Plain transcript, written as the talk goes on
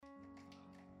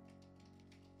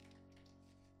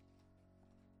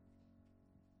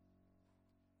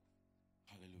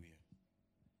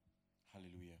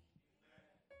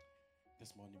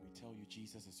This morning we tell you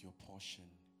Jesus is your portion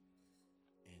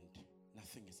and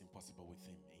nothing is impossible with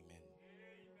him. Amen.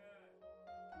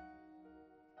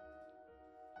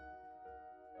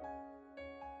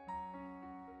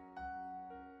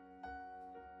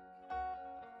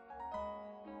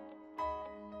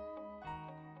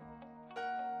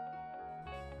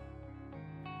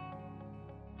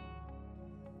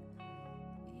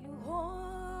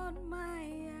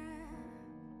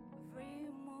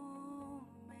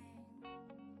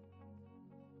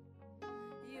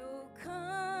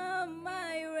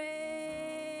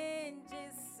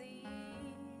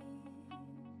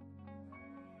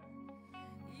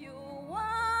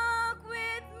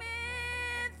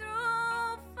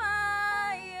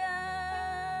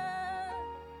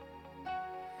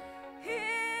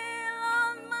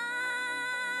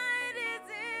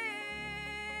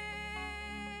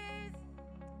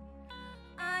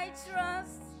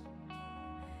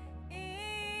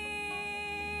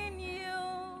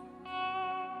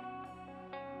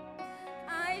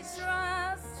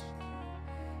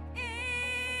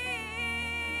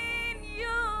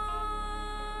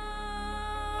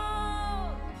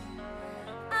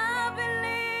 I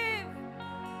believe.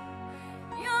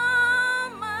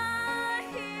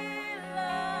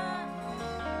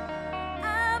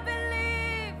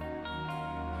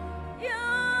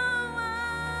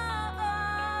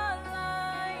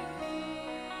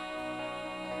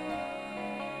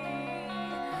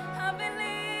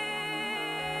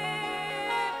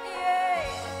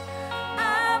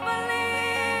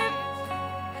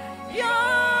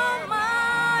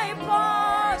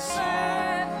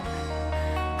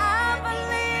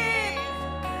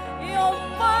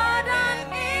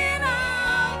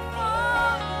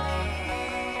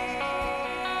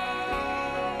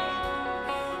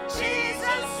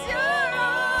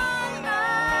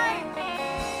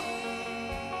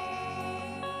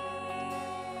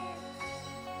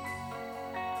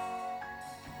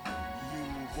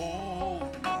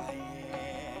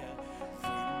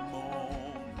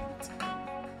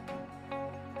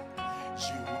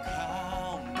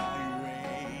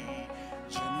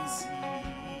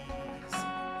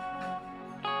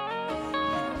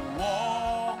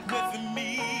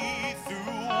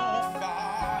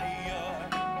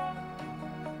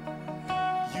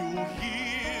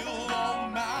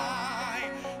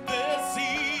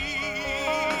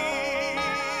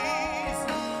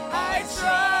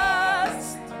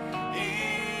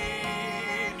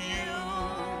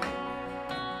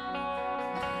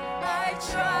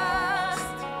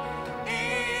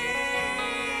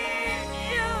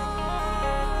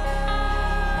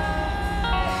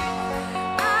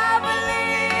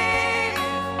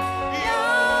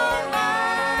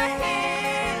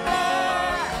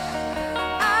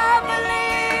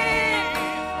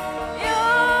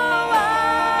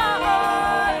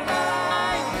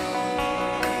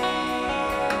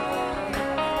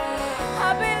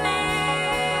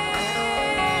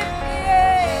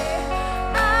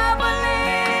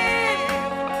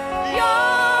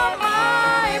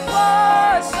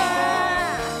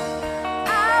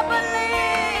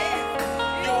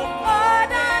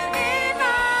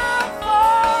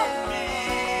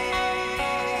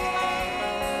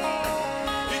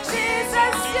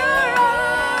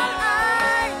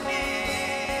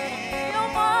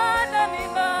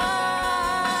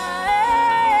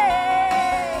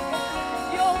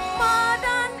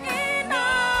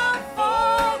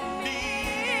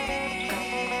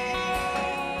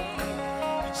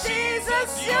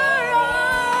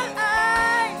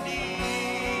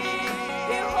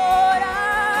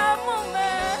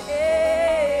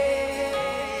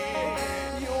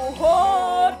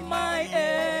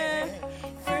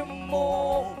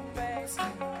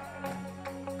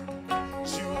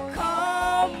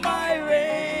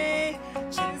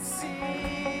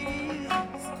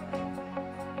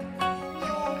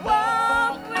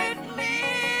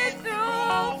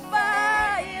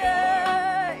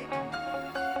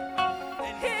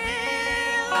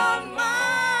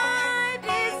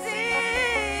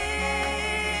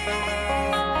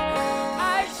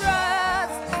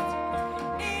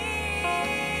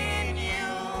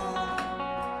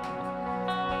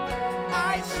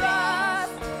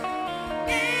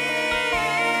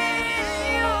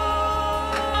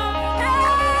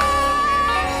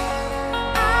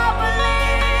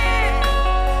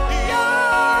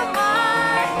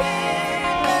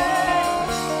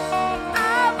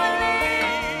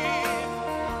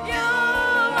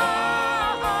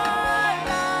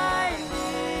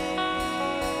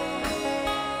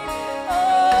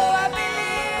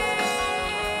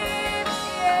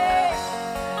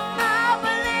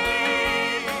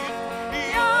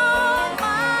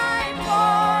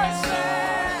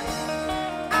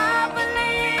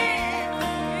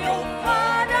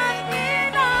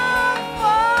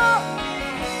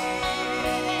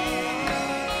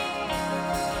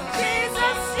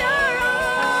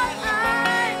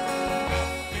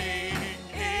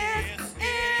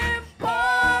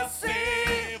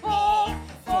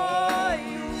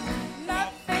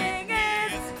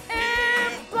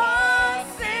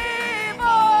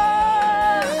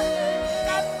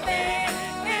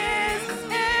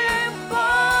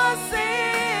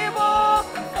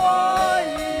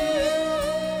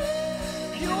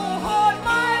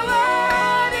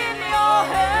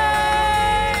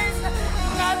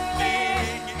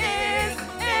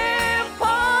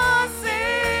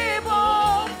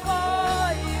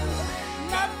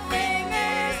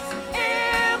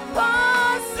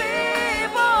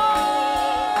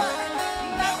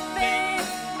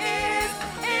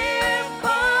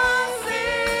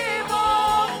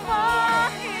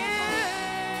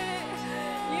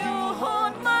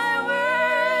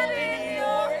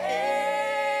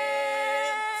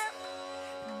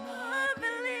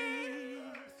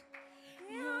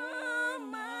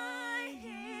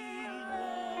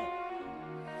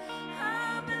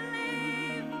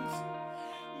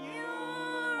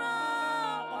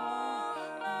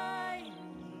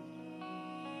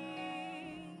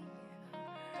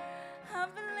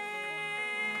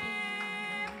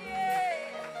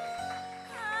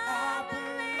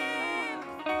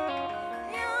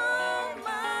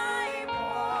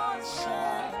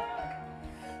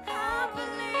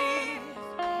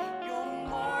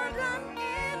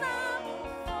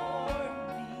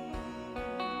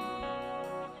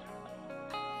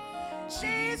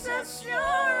 Jesus, you're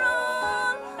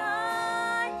all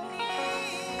I need.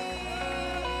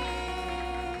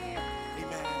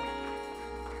 Amen.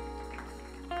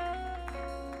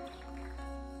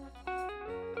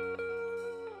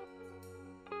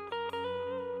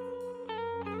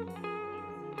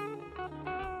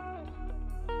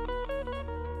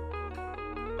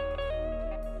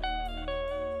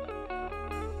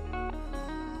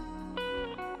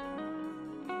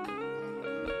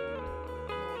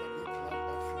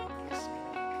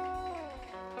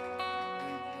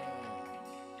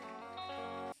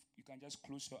 You can just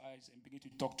close your eyes and begin to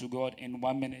talk to God in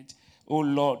 1 minute. Oh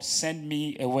Lord, send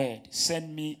me a word.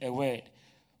 Send me a word.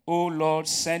 Oh Lord,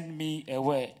 send me a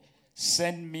word.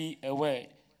 Send me a word.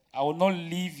 I will not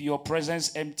leave your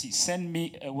presence empty. Send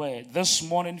me a word. This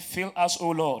morning, fill us,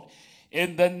 oh Lord.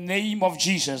 In the name of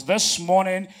Jesus, this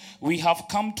morning we have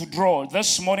come to draw.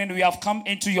 This morning we have come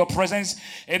into your presence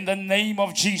in the name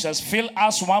of Jesus. Fill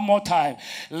us one more time.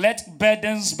 Let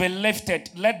burdens be lifted.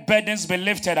 Let burdens be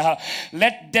lifted.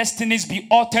 Let destinies be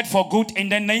altered for good in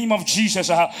the name of Jesus.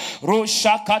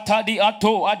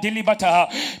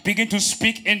 Begin to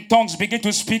speak in tongues. Begin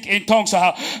to speak in tongues.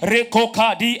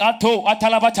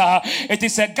 It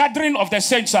is a gathering of the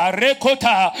saints.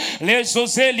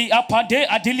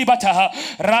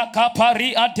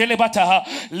 Rakapari adelibataha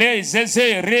le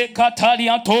zeze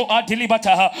rekatalianto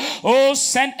adelibataha. Oh,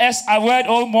 send us a word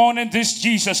all morning, this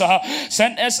Jesus.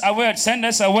 Send us a word. Send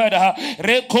us a word.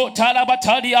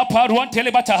 Rekotalabatalia paruan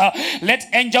telebataha. Let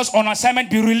angels on assignment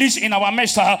be released in our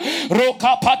midst.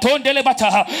 Rokapaton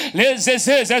delibataha le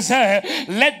zeze zeze.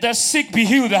 Let the sick be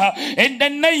healed in the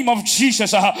name of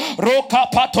Jesus.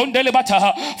 Rokapaton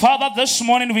delibataha. Father, this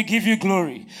morning we give you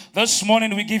glory. This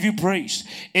morning we give you praise.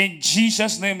 In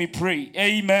Jesus' name we pray.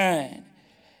 Amen.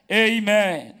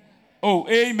 Amen. Oh,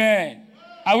 amen.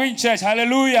 Are we in church?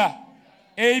 Hallelujah.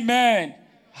 Amen.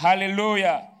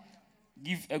 Hallelujah.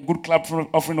 Give a good clap for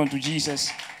offering unto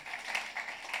Jesus.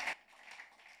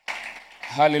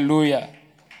 Hallelujah.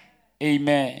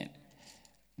 Amen.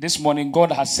 This morning,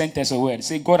 God has sent us a word.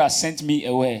 Say, God has sent me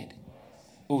a word.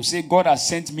 Oh, say, God has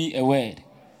sent me a word.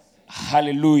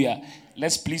 Hallelujah.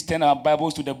 Let's please turn our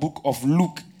Bibles to the book of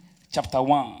Luke, chapter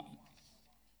 1.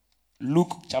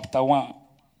 Luke, chapter 1.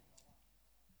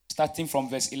 Starting from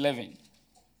verse 11.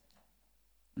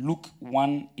 Luke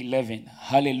 1:11.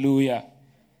 Hallelujah.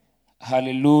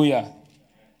 Hallelujah.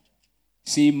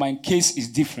 See, my case is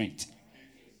different.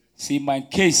 See, my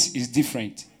case is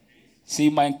different. See,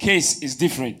 my case is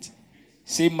different.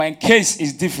 See, my case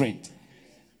is different.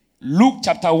 Luke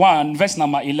chapter 1, verse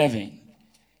number 11.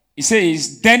 It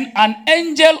says, then an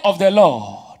angel of the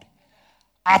Lord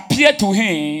appeared to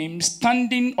him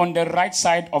standing on the right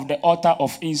side of the altar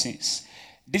of incense.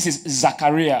 This is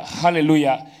Zachariah.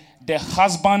 Hallelujah. The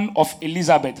husband of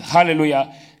Elizabeth.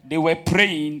 Hallelujah. They were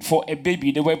praying for a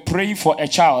baby. They were praying for a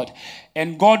child.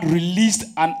 And God released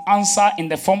an answer in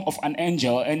the form of an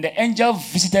angel. And the angel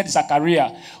visited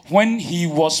Zachariah when he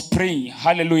was praying.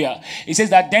 Hallelujah. It says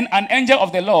that then an angel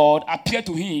of the Lord appeared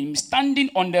to him standing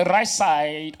on the right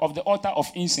side of the altar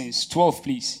of incense. 12,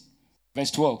 please.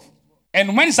 Verse 12.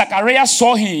 And when Zachariah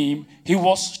saw him, he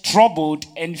was troubled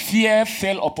and fear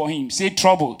fell upon him. Say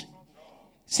troubled.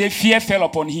 Say fear fell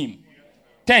upon him.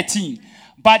 13.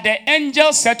 But the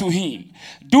angel said to him,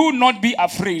 do not be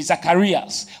afraid,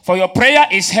 Zacharias, for your prayer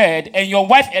is heard, and your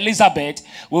wife Elizabeth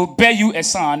will bear you a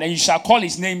son, and you shall call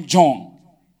his name John.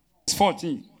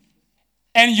 14.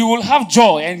 And you will have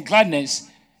joy and gladness,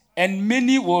 and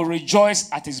many will rejoice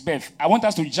at his birth. I want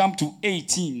us to jump to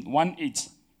 18, 1:8.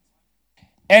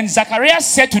 And Zacharias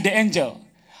said to the angel,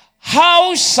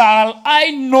 how shall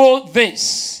I know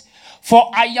this?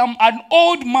 For I am an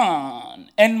old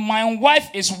man, and my wife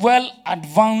is well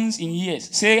advanced in years.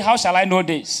 Say, how shall I know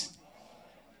this?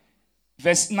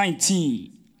 Verse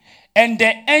 19. And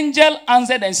the angel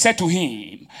answered and said to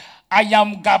him, I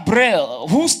am Gabriel,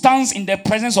 who stands in the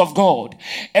presence of God,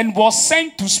 and was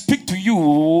sent to speak to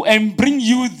you and bring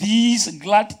you these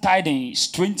glad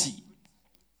tidings. 20.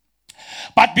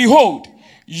 But behold,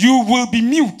 you will be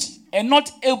mute and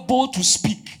not able to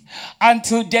speak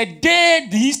until the day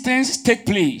these things take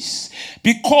place,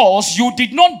 because you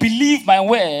did not believe my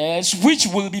words, which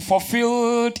will be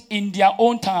fulfilled in their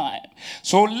own time.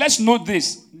 So let's note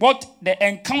this, what the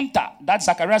encounter that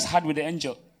Zacharias had with the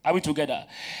angel. Are we together?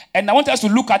 And I want us to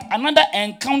look at another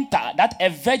encounter that a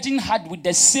virgin had with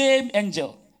the same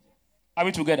angel. Are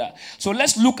we together? So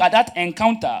let's look at that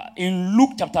encounter in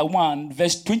Luke chapter 1,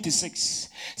 verse 26.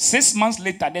 6 months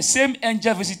later, the same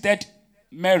angel visited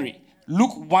Mary.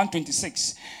 Luke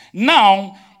 1:26.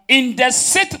 Now, In the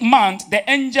 6th month, the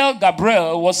angel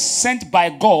Gabriel was sent by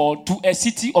God to a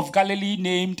city of Galilee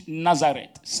named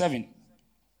Nazareth. 7.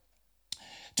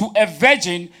 To a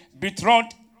virgin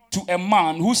betrothed to a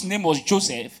man whose name was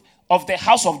Joseph of the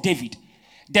house of David.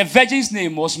 The virgin's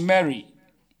name was Mary.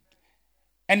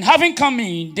 And having come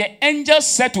in, the angel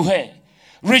said to her,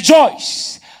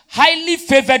 "Rejoice, highly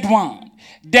favored one.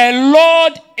 The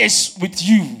Lord is with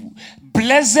you.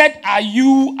 Blessed are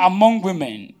you among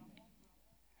women."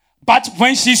 But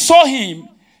when she saw him,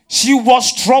 she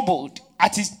was troubled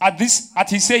at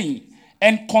his saying,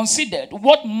 and considered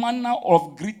what manner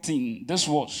of greeting this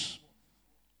was.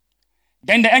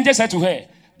 Then the angel said to her,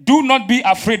 "Do not be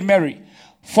afraid, Mary,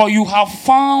 for you have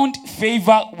found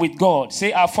favor with God."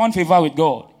 Say, "I found favor with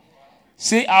God."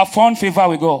 Say, "I found favor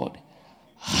with God."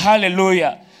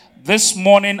 Hallelujah. This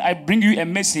morning I bring you a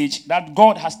message that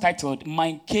God has titled,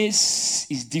 "My Case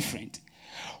is Different."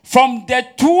 From the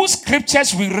 2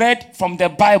 scriptures we read from the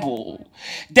Bible,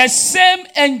 the same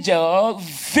angel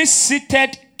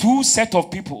visited 2 sets of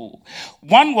people.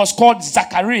 One was called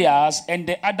Zacharias and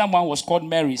the other one was called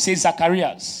Mary. Say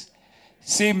Zacharias.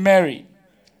 Say Mary.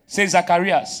 Say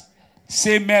Zacharias.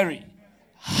 Say Mary.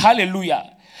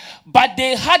 Hallelujah. But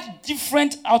they had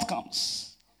different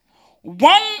outcomes.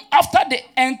 One, after the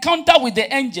encounter with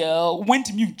the angel,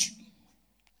 went mute.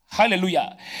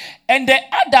 Hallelujah. And the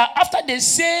other, after the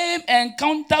same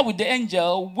encounter with the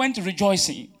angel, went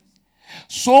rejoicing.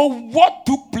 So what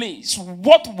took place?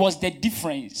 What was the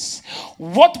difference?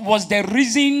 What was the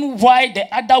reason why the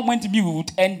other went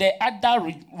mute and the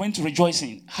other went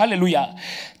rejoicing? Hallelujah.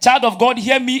 Child of God,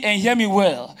 hear me and hear me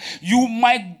well. You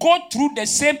might go through the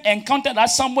same encounter that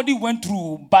somebody went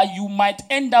through, but you might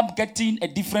end up getting a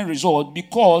different result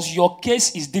because your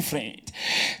case is different.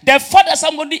 The fact that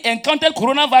somebody encountered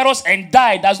coronavirus and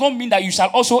died does not mean that you shall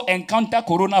also encounter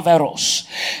coronavirus.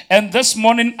 And this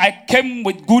morning I came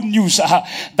with good news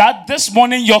that this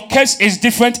morning your case is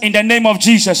different in the name of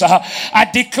Jesus. I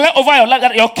declare over your life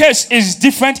that your case is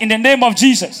different in the name of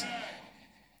Jesus.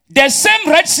 The same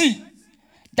Red Sea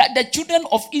that the children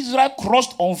of Israel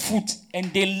crossed on foot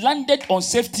and they landed on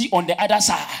safety on the other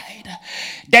side.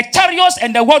 The chariots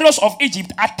and the warriors of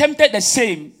Egypt attempted the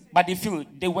same, but they failed.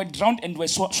 They were drowned and were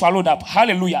swallowed up.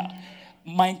 Hallelujah.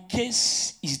 My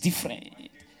case is different.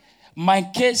 My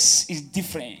case is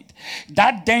different.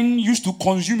 That den used to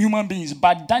consume human beings,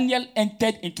 but Daniel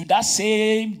entered into that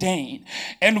same den.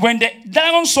 And when the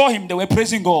lions saw him, they were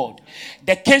praising God.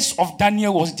 The case of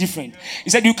Daniel was different. He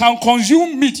said, "You can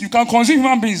consume meat, you can consume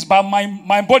human beings, but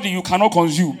my body you cannot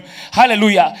consume."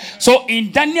 Hallelujah. So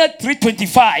in Daniel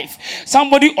 3:25,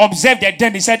 somebody observed the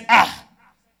den. He said,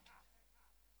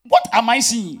 "What am I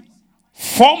seeing?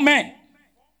 4 men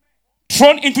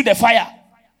thrown into the fire.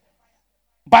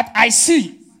 But I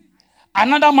see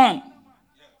another man,"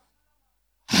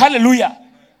 hallelujah,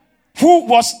 "who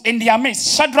was in their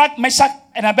midst, Shadrach, Meshach,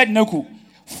 and Abednego.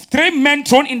 3 men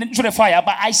thrown into the fire,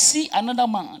 but I see another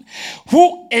man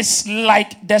who is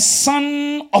like the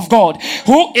Son of God,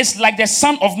 who is like the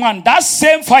Son of Man." That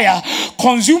same fire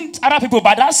consumed other people,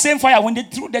 but that same fire, when they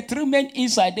threw the 3 men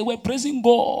inside, they were praising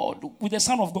God with the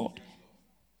Son of God.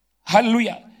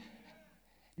 Hallelujah.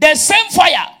 The same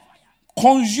fire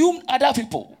consumed other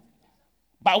people,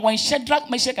 but when Shadrach,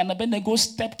 Meshach, and Abednego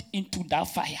stepped into that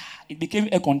fire, it became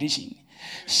a condition.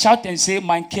 Shout and say,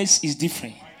 "My case is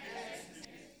different."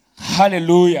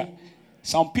 Hallelujah.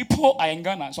 Some people are in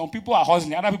Ghana, some people are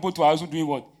hustling, other people too are also doing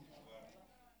what?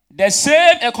 The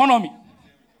same economy.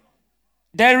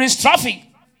 There is traffic,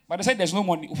 but they say there's no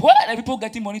money. Where are the people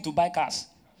getting money to buy cars?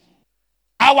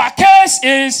 Our case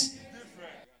is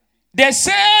the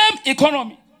same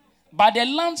economy, but the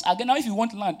lands again. Now, if you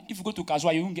want land, if you go to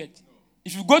Kazwa, you won't get.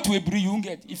 If you go to Ebri, you won't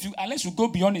get. Unless you go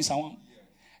beyond in Sawam.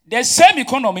 The same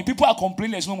economy, people are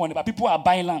complaining there's no money, but people are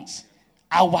buying lands.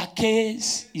 Our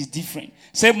case is different.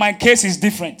 Say, "My case is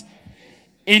different."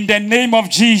 In the name of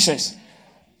Jesus.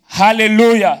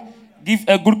 Hallelujah. Give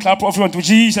a good clap of offering to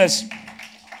Jesus.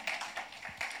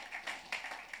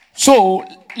 So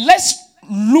let's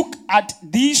look at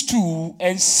these two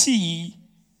and see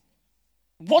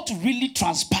what really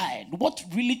transpired, what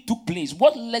really took place,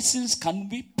 what lessons can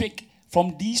we pick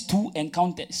from these 2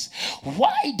 encounters.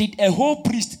 Why did a whole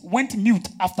priest went mute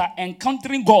after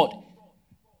encountering God,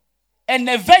 and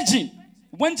a virgin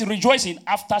went rejoicing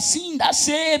after seeing that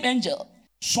same angel?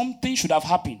 Something should have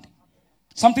happened.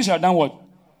 Something should have done what?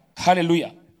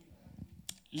 Hallelujah.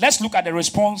 Let's look at the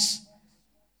response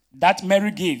that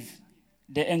Mary gave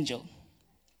the angel.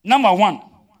 Number 1,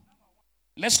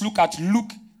 let's look at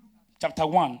Luke chapter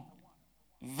 1,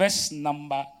 verse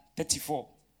number 34.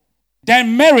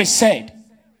 Then Mary said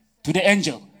to the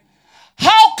angel,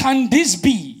 "How can this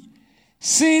be,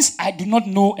 since I do not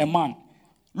know a man?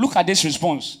 Look at this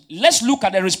response. Let's look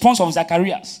at the response of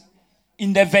Zacharias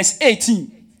in the verse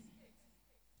 18.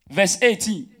 Verse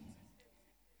 18.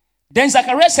 Then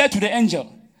Zacharias said to the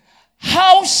angel,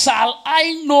 how shall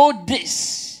I know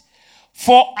this?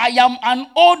 For I am an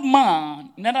old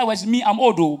man. In other words, me, I'm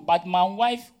old, but my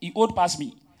wife is old past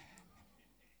me.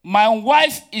 My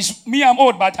wife is, me, I'm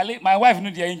old, but my wife,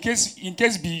 in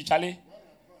case be, Charlie,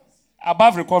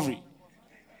 above recovery.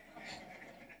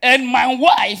 And my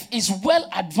wife is well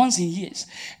advanced in years.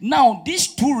 Now, these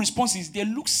two responses, they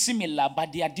look similar,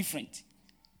 but they are different.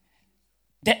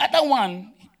 The other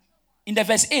one, in the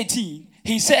verse 18,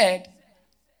 he said,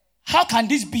 how can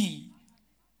this be,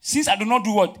 since I do not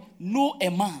do what? Know a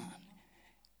man.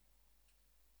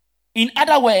 In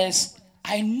other words,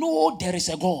 I know there is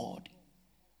a God,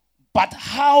 but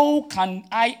how can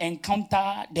I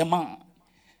encounter the man?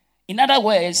 In other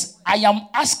words, I am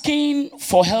asking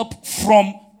for help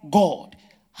from God.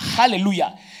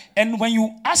 Hallelujah. And when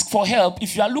you ask for help,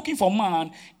 if you are looking for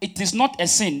man, it is not a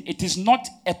sin. It is not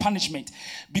a punishment.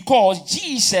 Because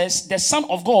Jesus, the Son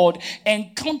of God,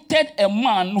 encountered a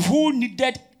man who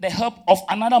needed the help of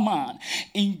another man.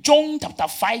 In John chapter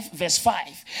 5 verse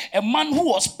 5, a man who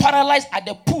was paralyzed at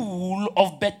the pool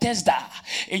of Bethesda.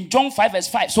 In John 5 verse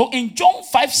 5. So in John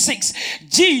 5 6,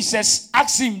 Jesus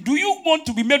asked him, do you want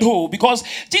to be made whole? Because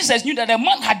Jesus knew that the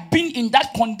man had been in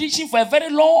that condition for a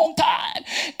very long time.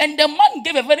 And the man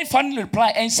gave a very funny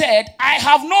reply and said, I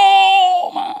have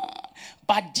no man.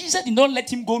 But Jesus did not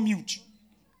let him go mute.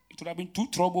 It would have been two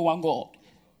trouble, one God.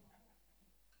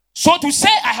 So to say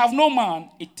I have no man,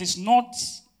 it is not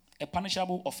a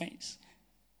punishable offense.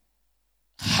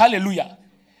 Hallelujah.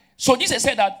 So Jesus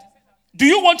said that, do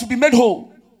you want to be made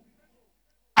whole?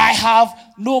 I have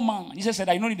no man. Jesus said,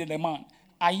 I don't need a man.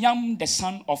 I am the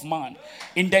Son of Man.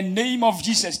 In the name of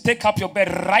Jesus, take up your bed,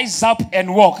 rise up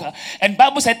and walk. And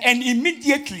Bible said, and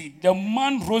immediately the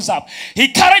man rose up.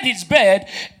 He carried his bed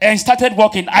and started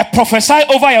walking. I prophesy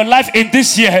over your life in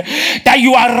this year that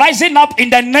you are rising up in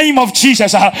the name of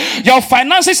Jesus. Your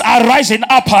finances are rising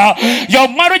up. Your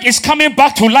marriage is coming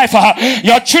back to life.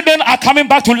 Your children are coming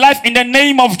back to life in the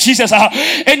name of Jesus.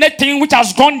 Anything which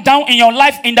has gone down in your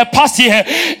life in the past year,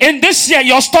 in this year,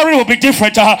 your story will be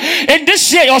different. In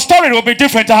this year, your story will be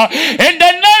different. In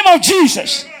the name of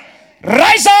Jesus,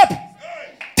 rise up,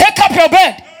 take up your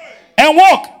bed, and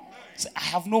walk. Say, I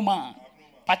have no man,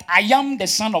 but I am the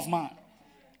Son of Man.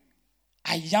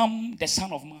 I am the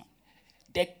Son of Man.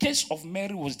 The case of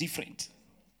Mary was different.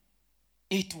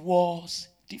 It was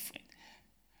different.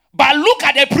 But look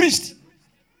at the priest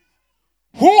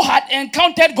who had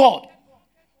encountered God.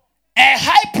 A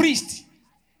high priest.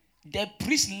 The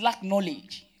priest lacked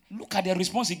knowledge. Look at the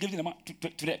response he gave to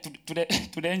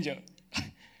the angel.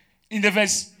 In the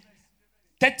verse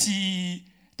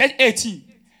 18.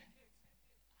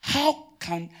 How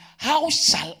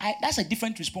shall I? That's a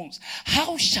different response.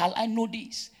 How shall I know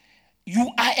this? You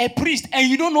are a priest and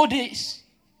you don't know this.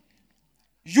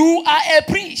 You are a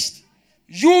priest.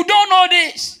 You don't know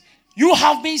this. You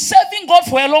have been serving God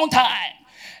for a long time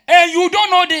and you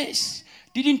don't know this.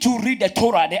 Didn't you read the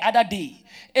Torah the other day?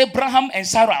 Abraham and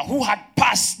Sarah, who had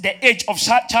passed the age of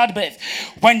childbirth,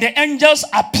 when the angels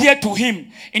appeared to him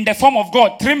in the form of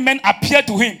God, 3 men appeared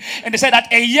to him, and they said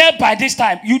that a year by this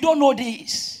time, you don't know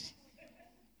this.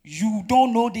 You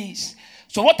don't know this.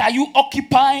 So what are you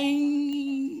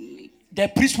occupying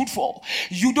the priesthood for?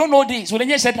 You don't know this. So the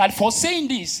angel said that for saying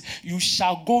this, you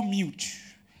shall go mute.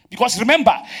 Because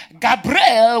remember,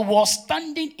 Gabriel was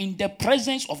standing in the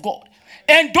presence of God.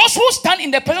 And those who stand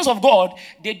in the presence of God,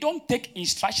 they don't take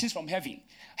instructions from heaven.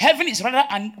 Heaven is rather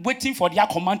waiting for their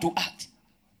command to act.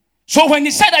 So when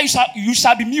he said that you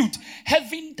shall be mute,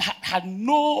 heaven had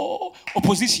no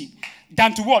opposition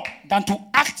than to what? Than to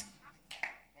act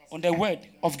on the word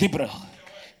of Gabriel.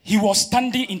 He was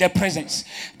standing in the presence.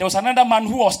 There was another man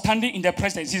who was standing in the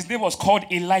presence. His name was called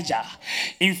Elijah.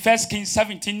 In 1 Kings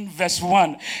 17 verse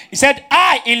 1, he said,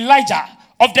 I, Elijah,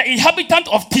 of the inhabitant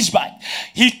of Tishbe,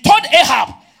 he told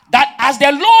Ahab that as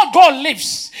the Lord God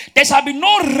lives, there shall be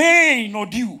no rain or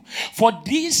dew for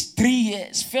these 3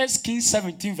 years. 1 Kings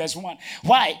 17 verse 1.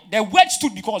 Why? The word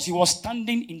stood because he was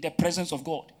standing in the presence of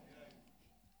God.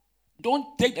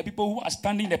 Don't take the people who are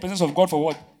standing in the presence of God for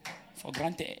what? For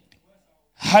granted.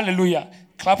 Hallelujah.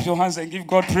 Clap your hands and give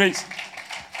God praise.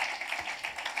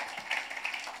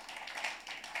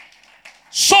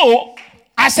 So,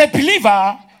 as a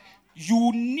believer,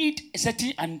 you need a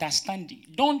certain understanding.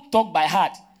 Don't talk by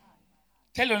heart.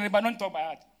 Tell your neighbor, don't talk by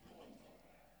heart.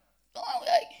 Don't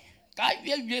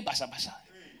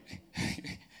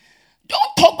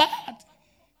talk by heart.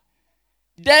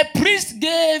 The priest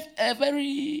gave a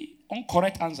very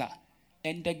incorrect answer.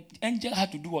 And the angel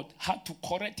had to do what? Had to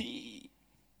correct it. He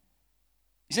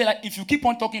said that if you keep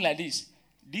on talking like this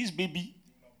baby,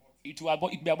 it will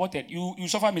be aborted. You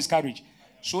suffer miscarriage.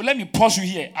 So let me pause you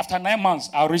here. After 9 months,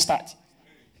 I'll restart.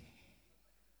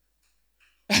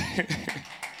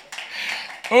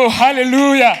 Oh,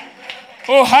 hallelujah.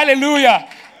 Oh, hallelujah.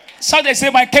 So they say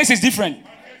my case is different.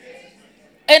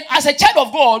 And as a child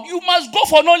of God, you must go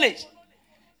for knowledge.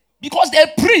 Because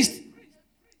the priest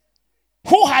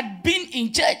who had been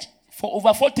in church for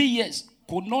over 40 years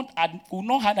did not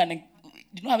have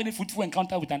any fruitful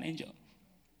encounter with an angel.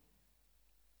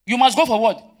 You must go for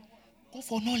what? Go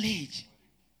for knowledge.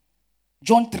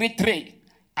 John 3:3.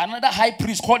 Another high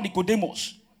priest called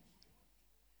Nicodemus.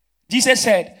 Jesus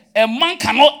said, a man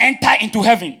cannot enter into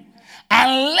heaven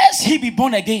unless he be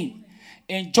born again.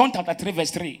 In John chapter 3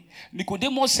 verse 3,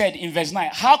 Nicodemus said in verse 9,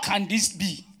 how can this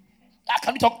be?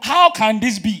 How can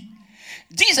this be?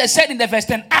 Jesus said in the verse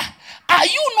 10, are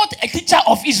you not a teacher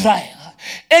of Israel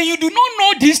and you do not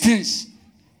know these things?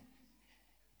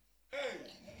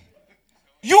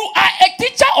 You are a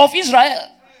teacher of Israel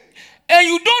and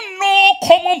you don't know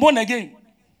common born again.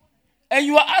 And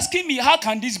you are asking me, how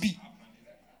can this be?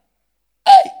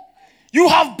 Hey, you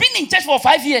have been in church for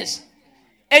 5 years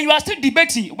and you are still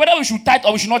debating whether we should tithe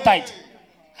or we should not tithe.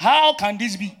 How can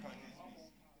this be?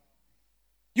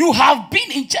 You have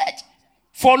been in church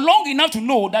for long enough to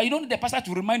know that you don't need the pastor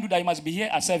to remind you that you must be here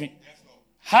at 7.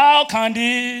 How can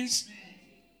this?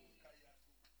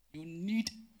 You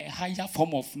need a higher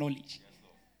form of knowledge.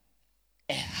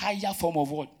 A higher form of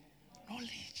what?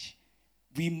 Knowledge.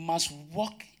 We must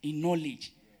walk in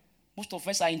knowledge. Most of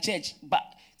us are in church, but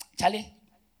Charlie,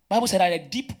 Bible said that a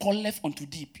deep calleth unto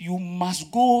deep. You must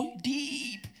go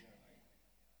deep.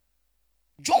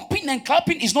 Jumping and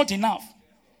clapping is not enough.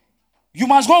 You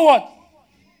must go what?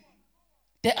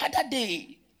 The other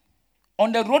day,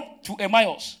 on the road to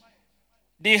Emmaus,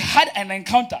 they had an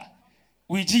encounter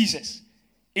with Jesus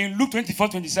in Luke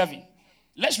 24:27.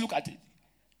 Let's look at it.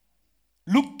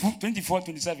 Luke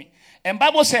 24:27. And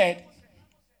Bible said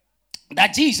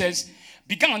that Jesus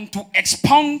began to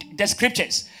expound the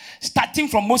scriptures, starting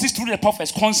from Moses through the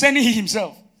prophets, concerning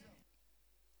himself.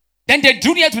 Then they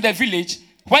drew near to the village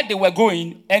where they were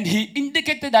going, and he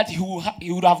indicated that he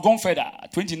would have gone further.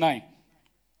 29.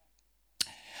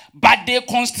 But they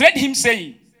constrained him,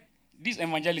 saying, this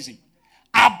evangelism,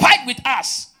 abide with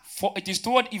us, for it is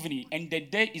toward evening, and the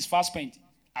day is fast spent.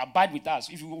 Abide with us.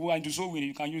 If you want to so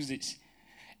you can use this.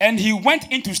 And he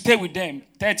went in to stay with them.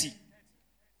 30.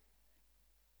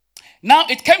 Now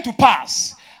it came to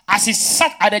pass, as he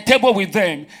sat at the table with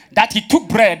them, that he took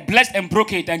bread, blessed and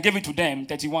broke it, and gave it to them.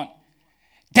 31.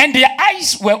 Then their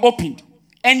eyes were opened,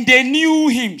 and they knew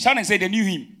him. Shout and say they knew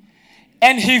him.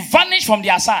 And he vanished from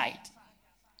their sight.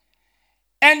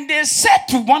 And they said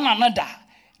to one another,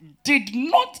 Did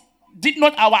not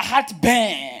our heart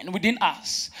burn within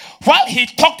us while he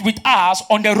talked with us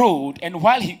on the road, and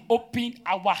while he opened,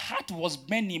 our heart was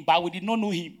burning, but we did not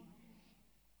know him.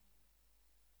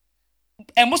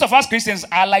 And most of us Christians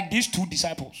are like these two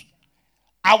disciples.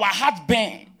 Our heart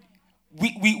burn.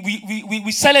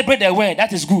 We celebrate the word.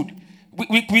 That is good.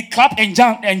 We clap and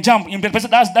jump in the person.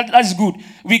 That is good.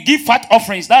 We give fat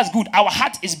offerings. That's good. Our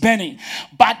heart is burning.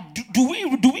 But do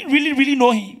we really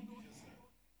know him?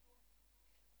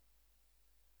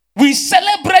 We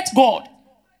celebrate God,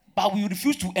 but we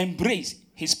refuse to embrace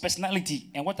his personality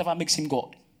and whatever makes him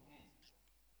God.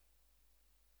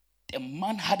 The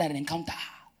man had an encounter,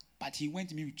 but he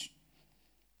went mute.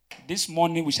 This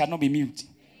morning we shall not be mute.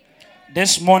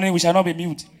 This morning we shall not be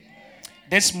mute.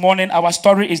 This morning our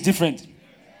story is different.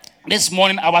 This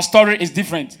morning our story is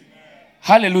different.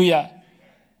 Hallelujah.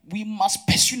 We must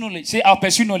pursue knowledge. Say, I'll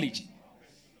pursue knowledge.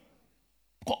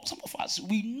 Because some of us,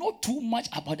 we know too much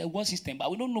about the world system, but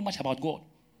we don't know much about God.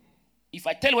 If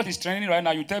I tell you what is trending right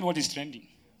now, you tell me what is trending.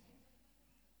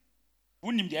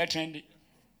 Who named the air trending?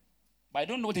 But I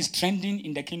don't know what is trending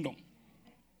in the kingdom.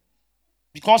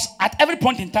 Because at every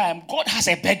point in time, God has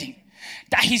a burden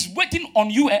that he's waiting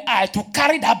on you and I to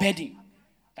carry that burden.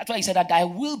 That's why he said that thy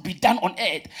will be done on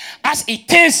earth as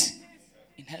it is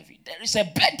in heaven. There is a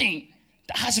burden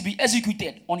that has to be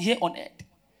executed on here on earth.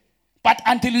 But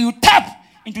until you tap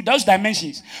into those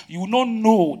dimensions, you will not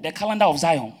know the calendar of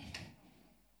Zion.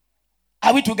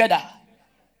 Are we together?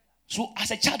 So as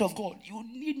a child of God, you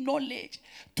need knowledge.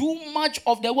 Too much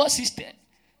of the world system.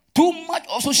 Too much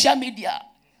of social media.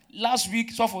 Last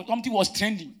week, something was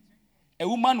trending. A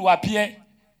woman will appear,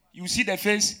 you see the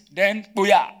face, then, oh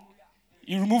yeah,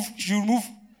 she remove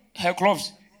her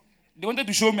clothes. They wanted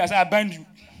to show me, I said, I bind you.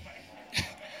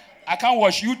 I can't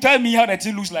watch. You tell me how the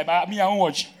thing looks like, but me, I won't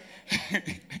watch.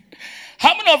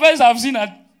 How many of us have seen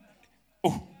that?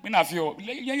 Oh, I feel.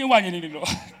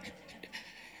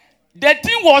 The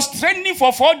thing was trending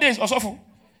for 4 days or so.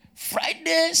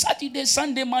 Friday, Saturday,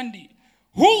 Sunday, Monday.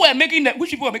 Which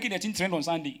people were making the thing trend on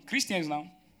Sunday? Christians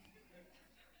now.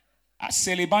 I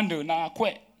celebando now.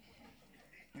 Quit.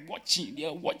 They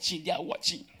are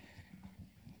watching.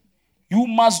 You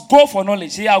must go for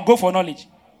knowledge. Say, I'll go for knowledge.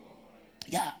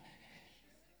 Yeah.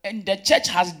 And the church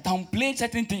has downplayed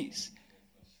certain things.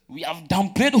 We have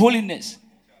downplayed holiness.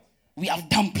 We have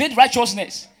downplayed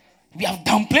righteousness. We have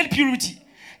downplayed purity.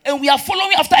 And we are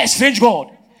following after a strange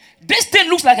God. This thing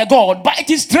looks like a God, but it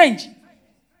is strange.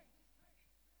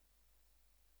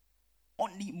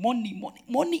 Only money.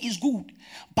 Money is good,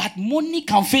 but money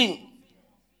can fail.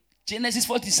 Genesis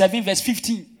 47 verse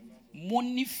 15.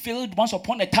 Money failed once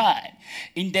upon a time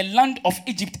in the land of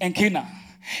Egypt and Canaan.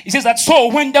 It says that,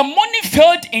 so when the money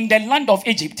failed in the land of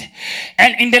Egypt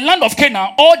and in the land of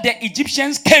Canaan, all the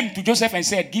Egyptians came to Joseph and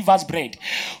said, give us bread.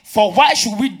 For why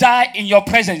should we die in your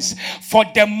presence? For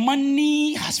the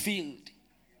money has failed.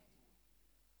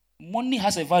 Money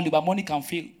has a value, but money can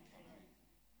fail.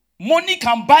 Money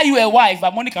can buy you a wife,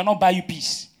 but money cannot buy you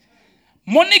peace.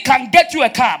 Money can get you a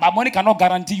car, but money cannot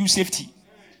guarantee you safety.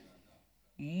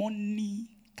 Money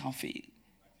can fail.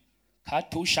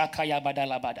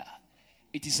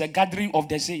 It is a gathering of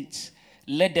the saints.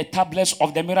 Let the tablets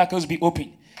of the miracles be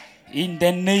open. In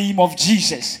the name of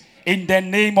Jesus. In the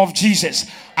name of Jesus.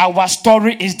 Our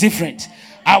story is different.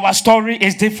 Our story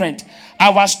is different.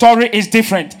 Our story is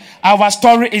different. Our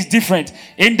story is different.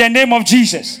 In the name of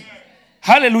Jesus.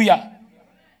 Hallelujah.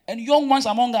 And young ones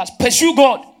among us, pursue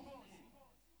God.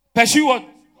 Pursue what?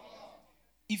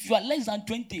 If you are less than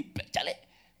 20,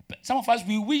 some of us,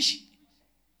 we wish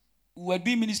we were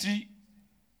doing ministry.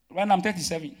 Right now I'm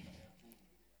 37.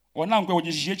 Or now I'm going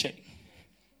to check.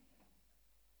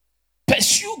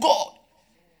 Pursue God.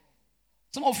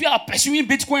 Some of you are pursuing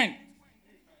Bitcoin.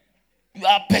 You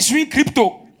are pursuing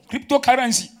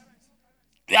cryptocurrency.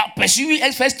 You are pursuing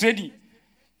FX trading.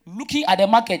 Looking at the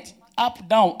market. Up,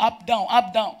 down, up, down,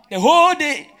 up, down. The whole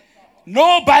day.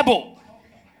 No Bible.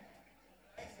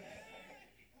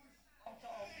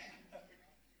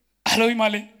 Hello,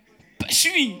 Imale.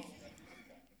 Pursuing.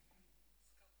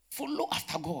 Follow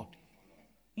after God.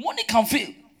 Money can fail.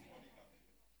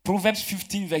 Proverbs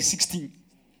 15 verse 16.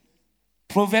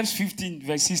 Proverbs 15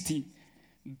 verse 16.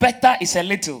 Better is a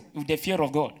little with the fear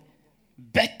of God.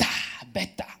 Better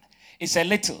is a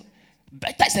little.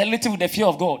 Better is a little with the fear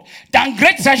of God than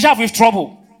great treasure with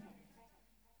trouble.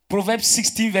 Proverbs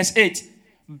 16 verse 8.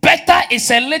 Better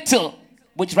is a little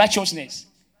with righteousness.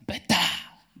 Better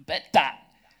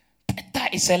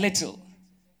is a little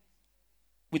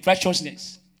with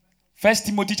righteousness. 1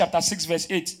 Timothy chapter 6 verse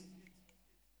 8.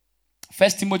 1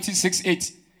 Timothy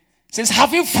 6:8 says,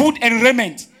 having food and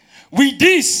raiment, with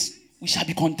this we shall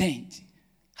be content.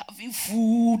 Having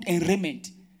food and raiment,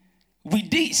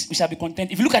 with this we shall be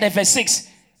content. If you look at verse 6,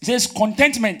 it says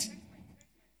contentment.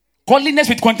 Godliness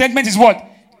with contentment is what?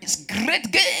 It's great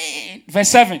gain. Verse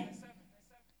 7.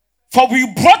 For we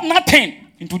brought nothing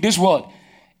into this world,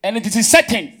 and it is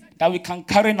certain that we can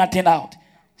carry nothing out.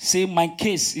 Say, my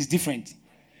case is different.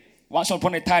 Once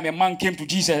upon a time, a man came to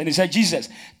Jesus and he said, Jesus,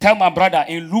 tell my brother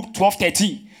in Luke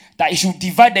 12:13 that he should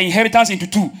divide the inheritance into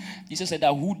two. Jesus said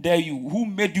that, who dare you? Who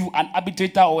made you an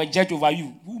arbitrator or a judge over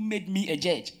you? Who made me a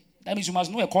judge? That means you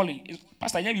must know a calling.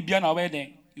 Pastor, you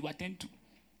attend to.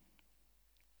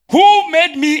 Who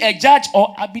made me a judge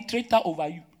or arbitrator over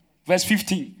you? Verse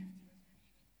 15.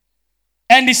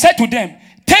 And he said to them,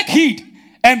 take heed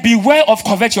and beware of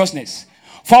covetousness.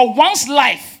 For one's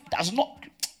life does not,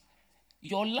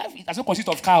 your life doesn't consist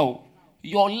of cow.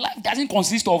 Your life doesn't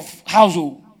consist of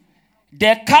household.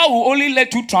 The car will only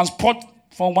let you transport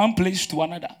from one place to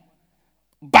another.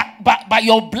 But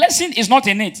your blessing is not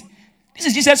in it. This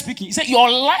is Jesus speaking. He said, your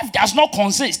life does not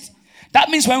consist. That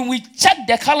means when we check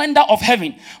the calendar of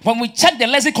heaven, when we check the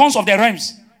lexicons of the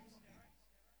realms,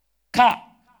 car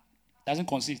doesn't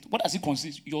consist. What does it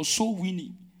consist? Your soul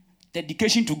winning,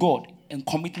 dedication to God, and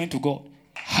commitment to God.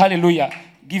 Hallelujah.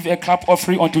 Give a clap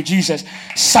offering unto Jesus.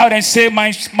 Shout and say,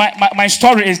 my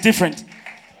story is different.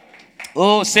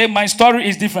 Oh, say, my story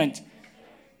is different.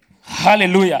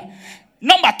 Hallelujah.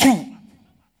 Number 2.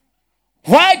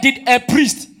 Why did a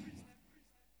priest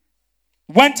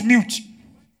went mute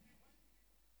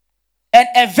and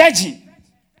a virgin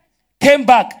came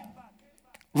back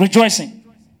rejoicing?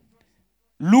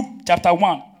 Luke chapter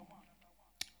 1,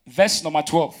 verse number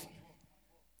 12.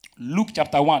 Luke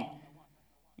chapter 1,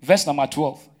 verse number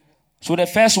 12. So the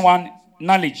first one,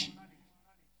 knowledge.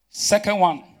 Second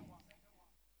one,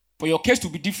 For your case to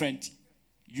be different,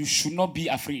 you should not be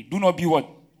afraid. Do not be what?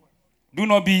 Do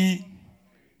not be.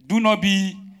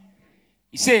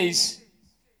 It says,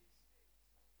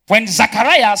 when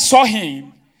Zachariah saw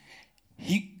him,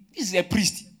 he is a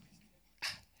priest.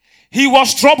 He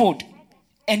was troubled,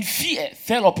 and fear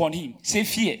fell upon him. Say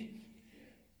fear.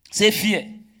 Say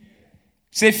fear.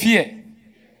 Say fear.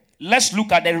 Let's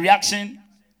look at the reaction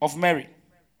of Mary.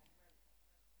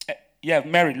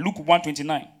 Mary, Luke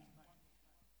 1:29.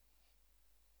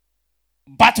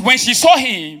 But when she saw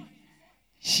him,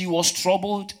 she was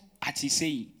troubled at his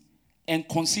saying, and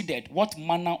considered what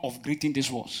manner of greeting this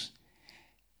was.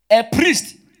 A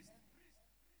priest.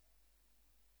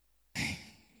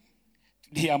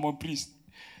 Today I'm a priest.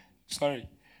 Sorry.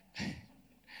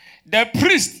 The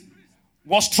priest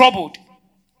was troubled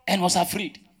and was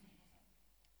afraid.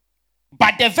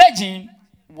 But the virgin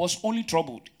was only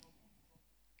troubled.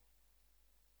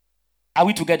 Are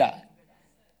we together?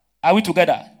 Are we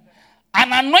together?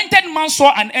 An anointed man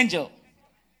saw an angel,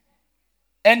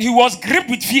 and he was gripped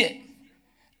with fear.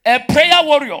 A prayer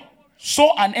warrior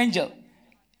saw an angel,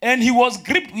 and he was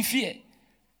gripped with fear.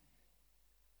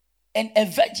 And a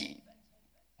virgin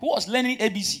who was learning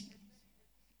ABC,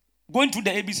 going to the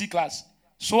ABC class,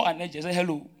 saw an angel, said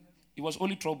hello. He was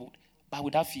only troubled, but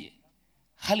without fear.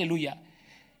 Hallelujah.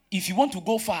 If you want to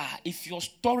go far, if your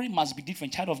story must be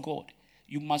different, child of God,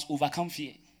 you must overcome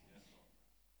fear.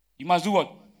 You must do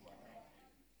what?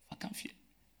 Overcome fear.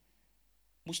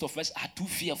 Most of us are too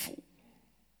fearful.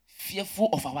 Fearful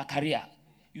of our career.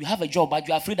 You have a job, but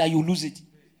you are afraid that you lose it.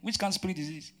 Which kind of spirit is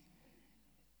this?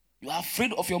 You are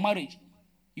afraid of your marriage.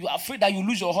 You are afraid that you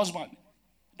lose your husband.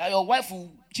 That your wife will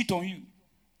cheat on you.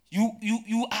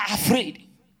 You are afraid.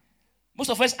 Most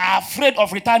of us are afraid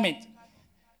of retirement.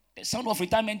 The sound of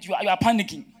retirement, you are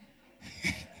panicking.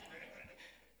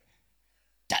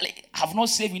 Charlie, I have not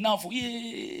saved enough.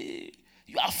 You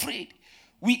are afraid.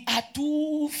 We are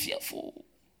too fearful.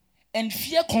 And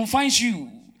fear confines you.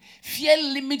 Fear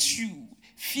limits you.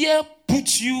 Fear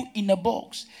puts you in a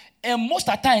box. And most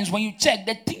of the times when you check,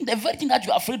 the very thing that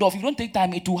you are afraid of, you don't take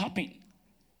time, it will happen.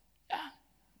 Yeah.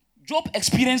 Job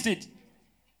experienced it.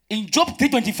 In Job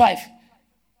 3:25,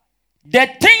 the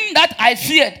thing that I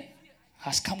feared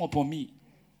has come upon me.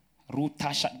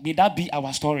 May that be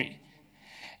our story.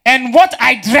 And what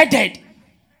I dreaded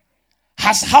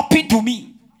has happened to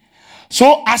me.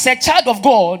 So as a child of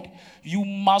God, you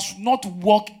must not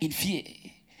walk in fear.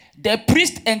 The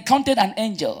priest encountered an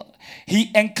angel.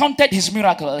 He encountered his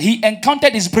miracle. He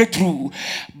encountered his breakthrough.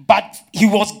 But he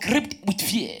was gripped with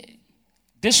fear.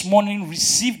 This morning,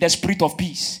 receive the spirit of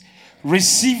peace.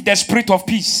 Receive the spirit of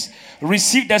peace.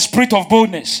 Receive the spirit of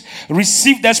boldness.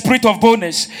 Receive the spirit of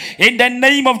boldness. In the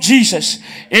name of Jesus.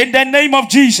 In the name of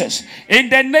Jesus. In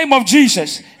the name of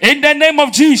Jesus. In the name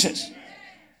of Jesus.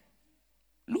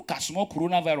 Look at small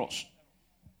coronavirus.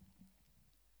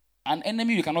 An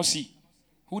enemy you cannot see.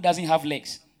 Who doesn't have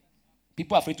legs?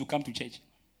 People are afraid to come to church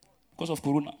because of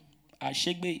corona. I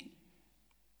shake bay.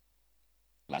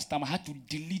 Last time I had to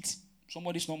delete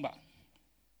somebody's number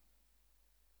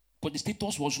because the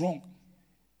status was wrong.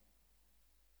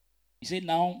 He said,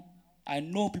 now I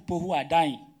know people who are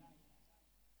dying.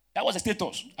 That was the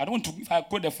status. I don't want to, if I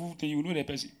quote the full thing, you know the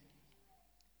person.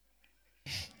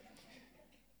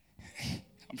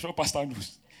 I'm sure Pastor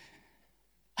knows.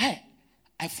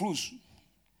 I froze.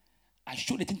 I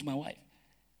showed the thing to my wife.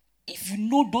 If you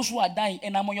know those who are dying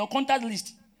and I'm on your contact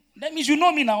list, that means you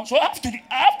know me now. So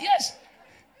yes.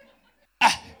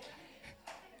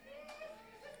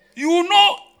 You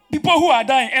know people who are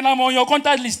dying and I'm on your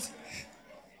contact list.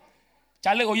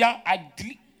 Charlie, oh yeah, I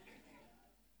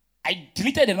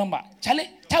deleted the number. Charlie,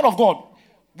 child of God,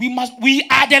 we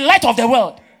are the light of the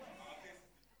world.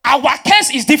 Our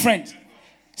case is different.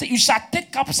 So you shall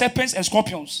take up serpents and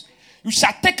scorpions. You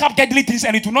shall take up deadly things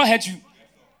and it will not hurt you.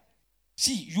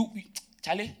 See,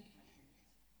 Charlie,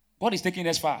 God is taking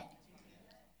us far.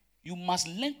 You must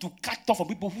learn to cut off from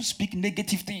people who speak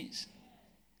negative things.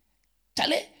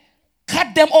 Charlie,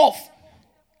 cut them off.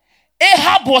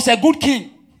 Ahab was a good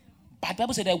king. But the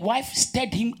Bible said the wife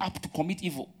stirred him up to commit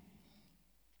evil.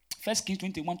 1 Kings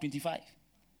 21:25.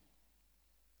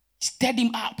 Stirred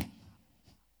him up.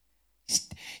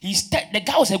 The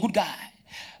guy was a good guy.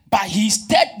 But he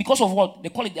stirred because of what? They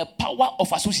call it the power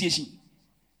of association.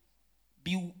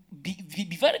 Be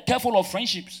very careful of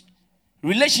friendships,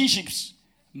 relationships,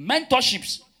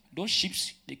 mentorships. Those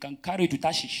ships, they can carry you to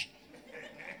Tarshish.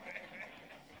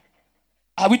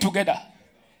 Are we together?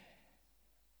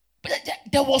 But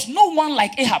there was no one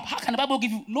like Ahab. How can the Bible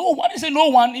give you no one? They say no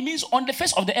one. It means on the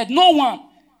face of the earth, no one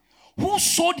who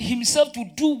sold himself to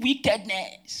do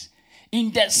wickedness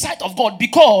in the sight of God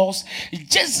because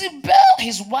Jezebel,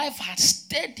 his wife, had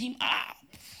stirred him up.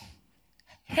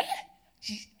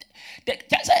 They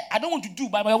said, I don't want to do,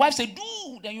 but my wife said,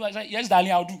 do. Then you said, yes,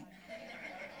 darling, I'll do.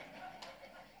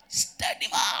 Stirred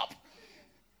him up.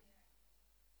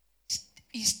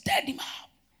 He stirred him up.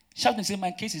 Shout and say,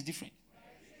 my case is different.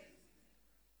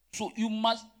 So you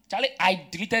must, Charlie, I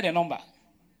deleted the number.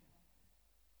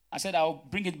 I said, I'll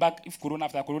bring it back if Corona,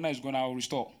 after Corona is gone, I'll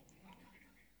restore.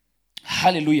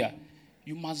 Hallelujah.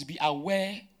 You must be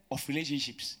aware of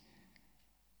relationships.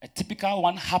 A typical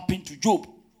one happened to Job.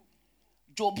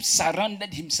 Job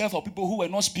surrounded himself with people who were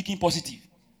not speaking positive.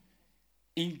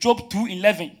 In Job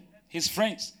 2:11, his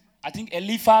friends, I think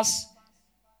Eliphaz,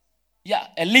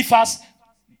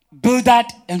 Bildad,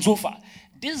 and Zophar.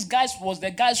 These guys was the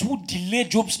guys who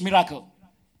delayed Job's miracle.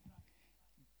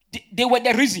 They were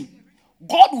the reason.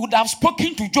 God would have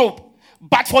spoken to Job,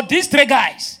 but for these three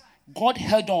guys, God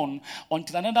held on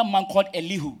until another man called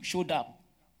Elihu showed up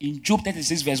in Job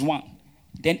 36 verse 1.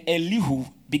 Then Elihu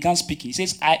began speaking. He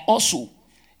says,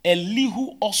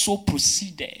 Elihu also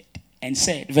proceeded and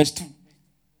said, verse 2,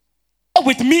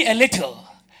 with me a little,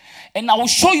 and I will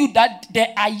show you that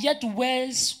there are yet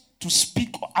words to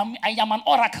speak. I am an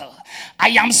oracle. I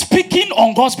am speaking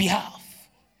on God's behalf.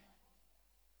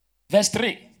 Verse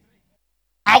 3.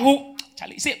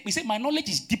 He said, my knowledge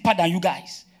is deeper than you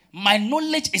guys. My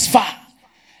knowledge is far.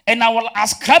 And I will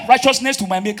ascribe righteousness to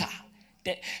my maker.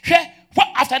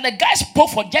 After the guy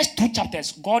spoke for just 2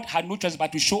 chapters, God had no choice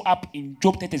but to show up in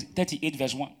Job 38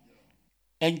 verse 1.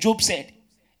 And Job said,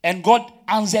 and God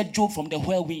answered Job from the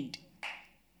whirlwind.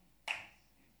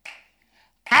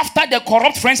 After the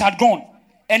corrupt friends had gone,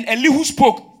 and Elihu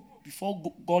spoke,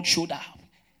 before God showed up.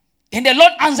 And the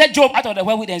Lord answered Job out of the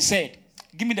whirlwind and said,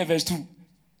 give me the verse 2.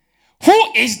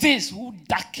 Who is this who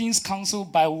darkens counsel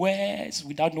by words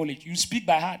without knowledge? You speak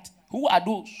by heart. Who are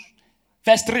those?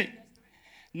 Verse 3.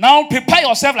 Now prepare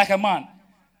yourself like a man.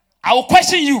 I will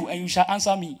question you and you shall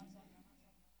answer me.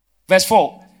 Verse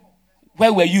 4.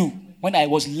 Where were you when I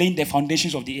was laying the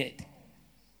foundations of the earth?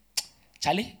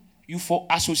 Charlie, you for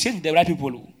associate with the right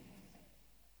people.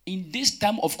 In this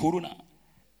time of Corona,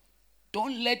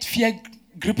 don't let fear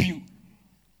grip you.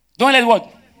 Don't let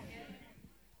what?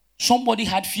 Somebody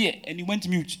had fear and he went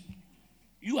mute.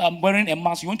 You are wearing a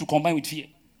mask. You want to combine with fear.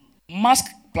 Mask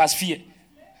plus fear.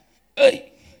 Hey.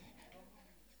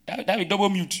 That will double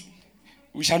mute.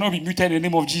 We shall not be muted in the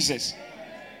name of Jesus.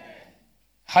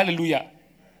 Hallelujah.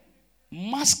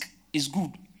 Mask is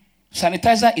good.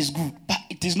 Sanitizer is good. But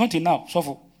it is not enough.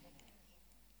 So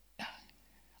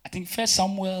I think 1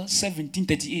 Samuel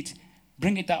 17:38.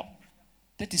 Bring it up.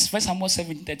 That is 1 Samuel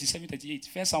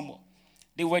 17:37-38. 1 Samuel.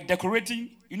 They were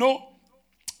decorating. You know,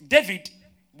 David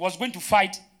was going to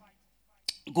fight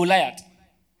Goliath.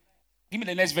 Give me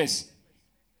the next verse.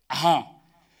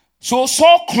 So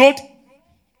Saul clothed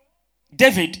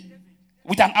David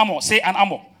with an armor. Say an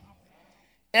armor.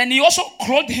 And he also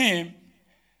clothed him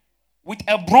with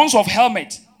a bronze of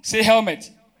helmet. Say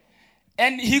helmet.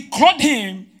 And he clothed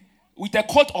him with a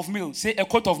coat of meal. Say a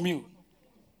coat of meal.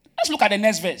 Let's look at the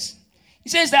next verse. He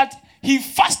says that he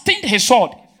fastened his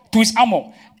sword to his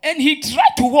armor, and he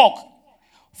tried to walk,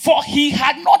 for he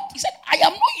said, I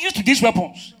am not used to these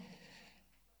weapons.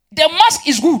 The mask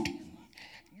is good,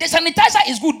 the sanitizer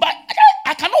is good, but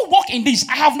I cannot walk in this.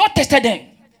 I have not tested them.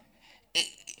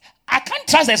 I can't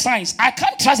trust the science. I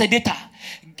can't trust the data.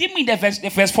 Give me the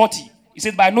verse 40. He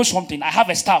said, but I know something. I have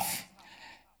a staff,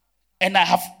 and I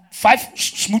have 5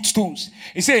 smooth stones.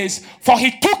 He says, for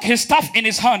he took his staff in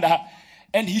his hand,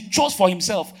 and he chose for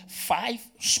himself 5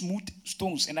 smooth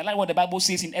stones. And I like what the Bible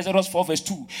says in Exodus 4 verse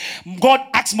 2. God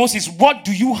asked Moses, what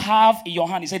do you have in your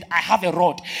hand? He said, I have a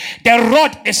rod. The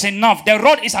rod is enough. The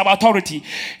rod is our authority.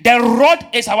 The rod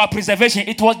is our preservation.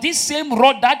 It was this same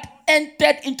rod that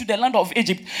entered into the land of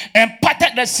Egypt and parted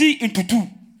the sea into 2.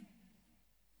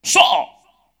 So,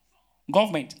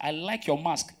 government, I like your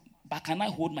mask, but can I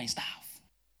hold my staff?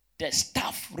 The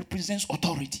staff represents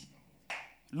authority.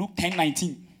 Luke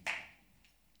 10:19.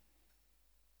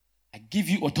 I give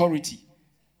you authority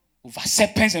over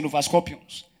serpents and over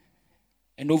scorpions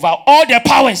and over all the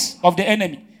powers of the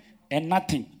enemy, and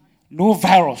nothing, no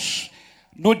virus,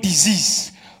 no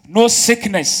disease, no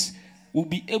sickness will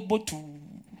be able to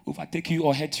overtake you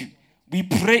or hurt you. We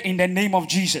pray in the name of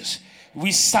Jesus.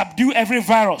 We subdue every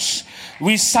virus.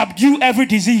 We subdue every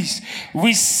disease.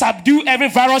 We subdue every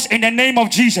virus in the name of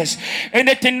Jesus.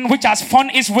 Anything which has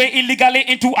found its way illegally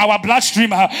into our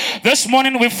bloodstream, this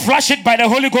morning we flush it by the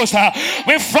Holy Ghost.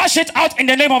 We flush it out in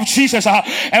the name of Jesus.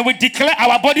 And we declare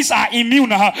our bodies are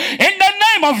immune. In the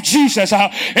name of Jesus.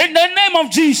 In the name of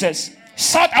Jesus.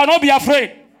 Shout, I'll not be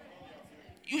afraid.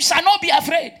 You shall not be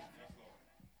afraid.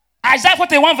 Isaiah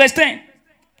 41 verse 10.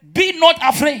 Be not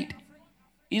afraid.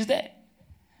 Is there?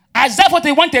 Isaiah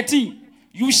 41:13.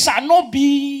 You shall not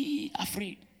be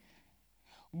afraid.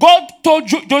 God told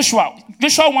Joshua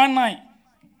 1:9.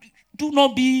 Do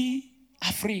not be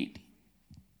afraid.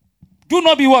 Do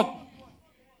not be what?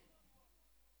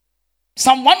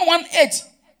 Psalm 118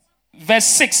 verse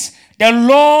 6. The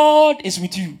Lord is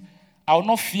with you. I will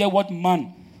not fear what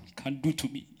man can do to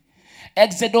me.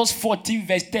 Exodus 14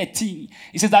 verse 13.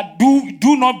 It says that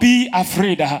do not be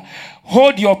afraid.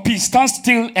 Hold your peace. Stand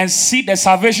still and see the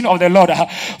salvation of the Lord.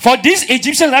 For these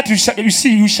Egyptians that you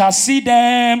see, you shall see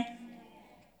them.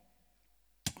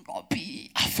 Do not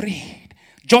be afraid.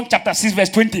 John chapter 6 verse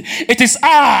 20. It is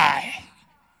I.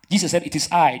 Jesus said, it is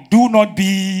I. Do not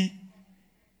be.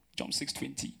 John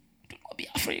 6:20. Do not be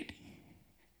afraid.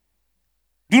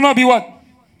 Do not be what?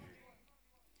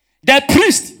 The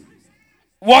priest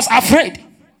was afraid.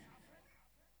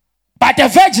 But the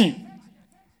virgin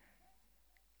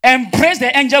embraced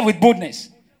the angel with boldness.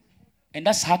 And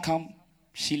that's how come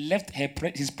she left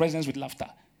his presence with laughter.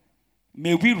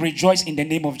 May we rejoice in the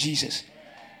name of Jesus.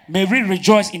 May we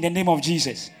rejoice in the name of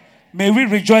Jesus. May we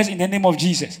rejoice in the name of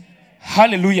Jesus.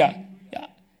 Hallelujah. Yeah.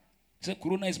 So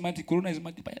Corona is mighty,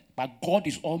 but God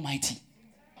is almighty.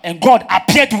 And God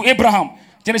appeared to Abraham.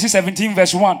 Genesis 17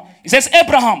 verse 1. It says,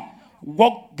 Abraham,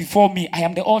 walk before me. I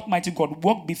am the Almighty God.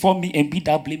 Walk before me and be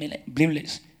thou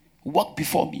blameless. Walk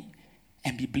before me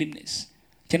and be blameless.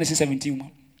 Genesis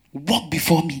 17:1. Walk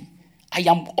before me. I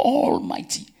am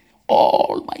almighty.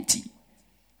 Almighty.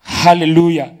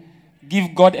 Hallelujah.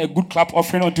 Give God a good clap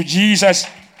offering unto Jesus.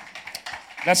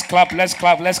 Let's clap, let's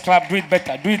clap, let's clap. Do it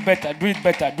better, do it better, do it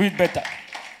better, do it better.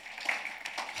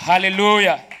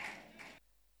 Hallelujah.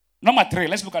 Number 3,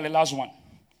 let's look at the last one.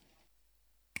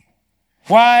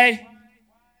 Why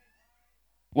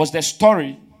was the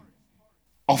story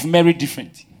of Mary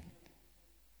different?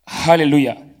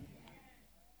 Hallelujah.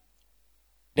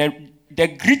 The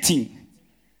greeting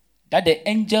that the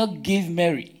angel gave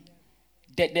Mary,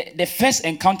 the first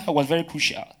encounter was very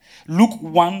crucial. Luke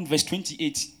 1 verse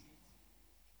 28.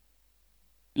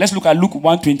 Let's look at Luke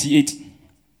 1:28.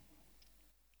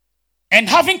 And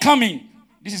having come in,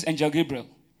 this is Angel Gabriel.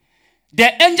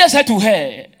 The angel said to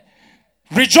her,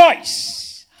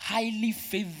 rejoice, highly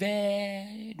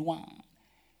favored one.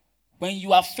 When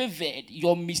you are favored,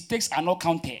 your mistakes are not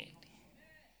counted.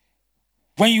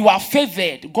 When you are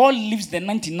favored, God leaves the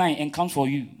 99 and counts for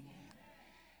you.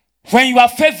 When you are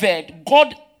favored,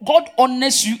 God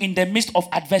honors you in the midst of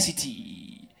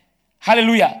adversity.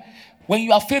 Hallelujah. When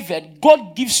you are favored,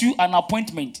 God gives you an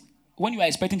appointment when you are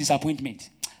expecting disappointment.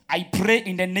 I pray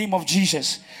in the name of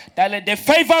Jesus that let the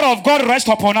favor of God rest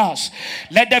upon us.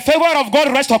 Let the favor of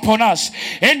God rest upon us.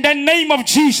 In the name of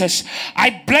Jesus,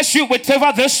 I bless you with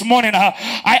favor this morning.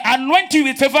 I anoint you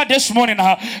with favor this morning.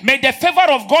 May the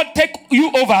favor of God take you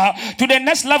over to the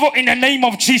next level in the name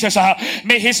of Jesus.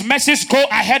 May his message go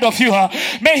ahead of you.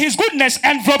 May his goodness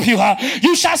envelop you.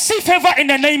 You shall see favor in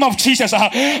the name of Jesus.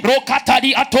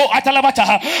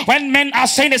 When men are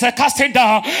saying there's a casting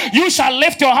down, you shall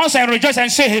lift your hands and rejoice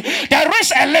and say, there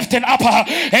is a lifting up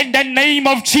in the name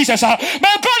of Jesus. May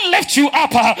God lift you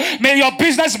up. May your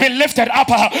business be lifted up.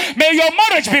 May your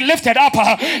marriage be lifted up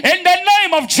in the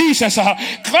name of Jesus.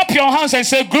 Clap your hands and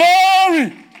say,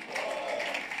 glory.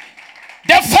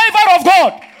 The favor of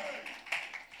God.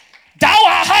 Thou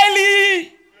art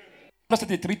highly. Verse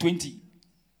 3:20.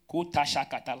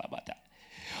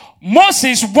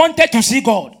 Moses wanted to see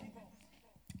God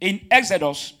in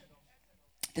Exodus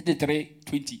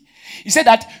 33:20. He said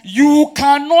that you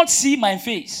cannot see my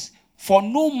face, for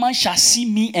no man shall see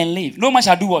me and live. No man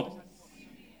shall do what?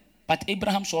 But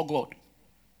Abraham saw God.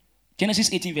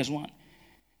 Genesis 18 verse 1.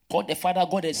 God the Father,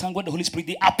 God the Son, God the Holy Spirit,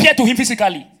 they appeared to him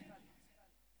physically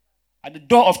at the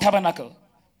door of tabernacle.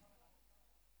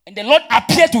 And the Lord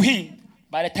appeared to him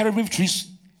by the terebinth trees.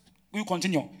 We will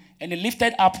continue. And he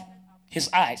lifted up his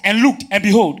eyes and looked, and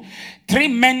behold, 3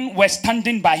 men were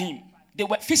standing by him. They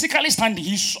were physically standing.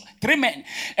 He saw 3 men.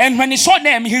 And when he saw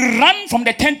them, he ran from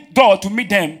the tent door to meet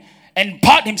them and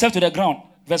bowed himself to the ground.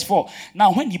 Verse 4.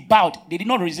 Now, when he bowed, they did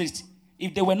not resist.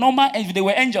 If they were normal, and if they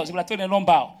were angels, they would have told them don't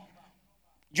bow.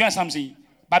 Do you understand what I'm saying?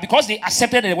 But because they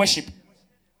accepted the worship,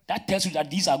 that tells you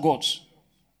that these are gods.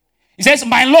 He says,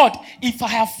 my Lord, if I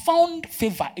have found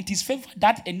favor, it is favor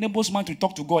that enables man to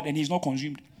talk to God and he is not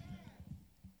consumed.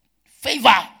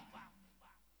 Favor.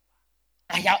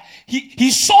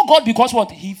 He saw God because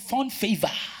what? He found favor.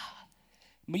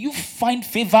 May you find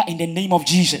favor in the name of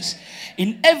Jesus.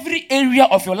 In every area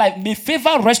of your life, may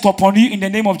favor rest upon you in the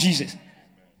name of Jesus.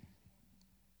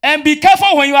 And be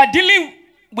careful when you are dealing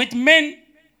with men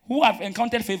who have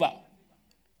encountered favor.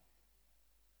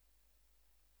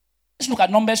 Let's look at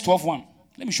Numbers 12:1.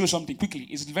 Let me show you something quickly.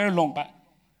 It's very long, but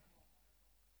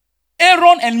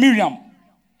Aaron and Miriam,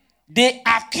 they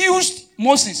accused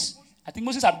Moses. I think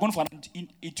Moses had gone for an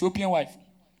Ethiopian wife.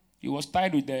 He was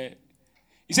tied with the...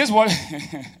 He says what?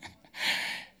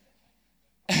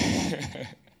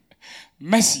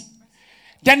 Mercy.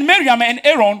 Then Miriam and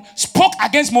Aaron spoke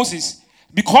against Moses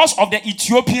because of the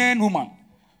Ethiopian woman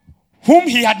whom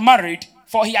he had married,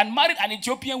 for he had married an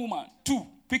Ethiopian woman too,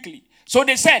 quickly. So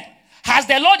they said, has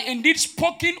the Lord indeed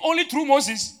spoken only through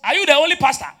Moses? Are you the only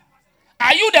pastor?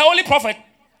 Are you the only prophet?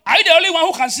 Are you the only one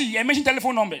who can see and mention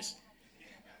telephone numbers?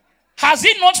 Has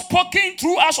he not spoken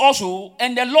through us also,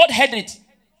 and the Lord heard it?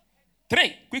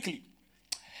 3, quickly.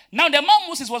 Now the man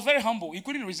Moses was very humble. He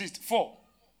couldn't resist. 4.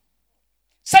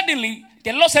 Suddenly,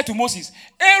 the Lord said to Moses,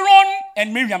 Aaron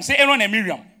and Miriam, say Aaron and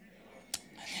Miriam,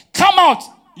 come out,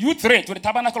 you 3, to the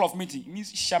tabernacle of meeting. It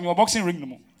means sham your boxing ring no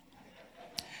more.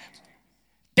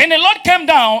 Then the Lord came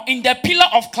down in the pillar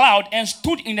of cloud and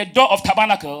stood in the door of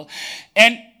tabernacle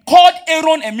and called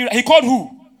Aaron and Miriam. He called who?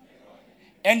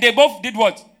 And they both did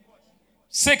what?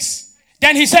 6.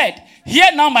 Then he said,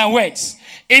 hear now my words.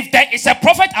 If there is a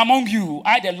prophet among you,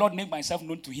 I, the Lord, make myself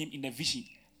known to him in a vision.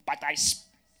 But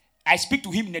I speak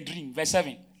to him in a dream. Verse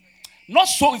 7. Not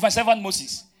so with my servant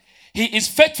Moses. He is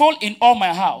faithful in all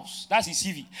my house. That's his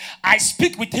CV. I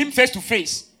speak with him face to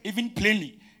face, even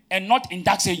plainly, and not in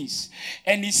dark sayings.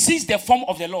 And he sees the form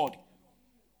of the Lord.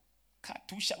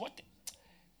 What?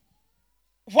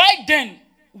 Why then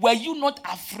were you not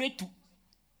afraid to?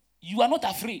 You are not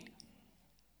afraid.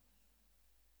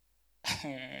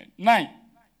 9.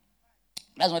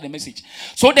 That's not the message.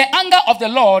 So the anger of the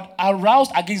Lord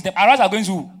aroused against them. Aroused against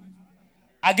who?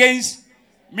 Against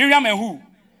Miriam and who?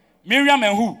 Miriam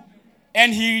and who?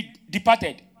 And he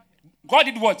departed. God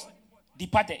did what?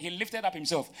 Departed. He lifted up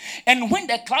himself. And when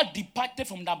the cloud departed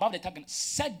from above the tabernacle,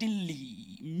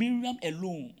 suddenly Miriam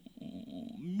alone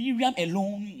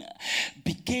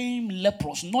became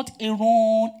leprous. Not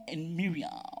Aaron and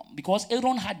Miriam. Because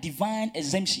Aaron had divine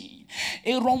exemption.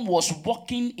 Aaron was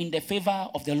walking in the favor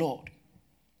of the Lord.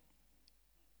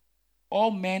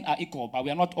 All men are equal, but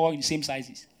we are not all in the same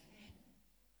sizes.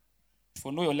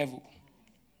 For know your level.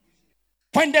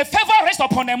 When the favor rests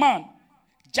upon a man,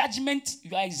 judgment,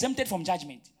 you are exempted from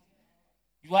judgment.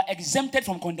 You are exempted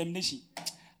from condemnation.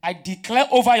 I declare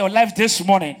over your life this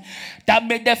morning that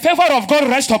may the favor of God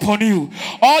rest upon you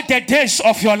all the days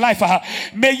of your life.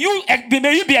 May you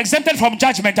be exempted from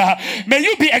judgment. May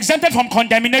you be exempted from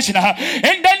condemnation.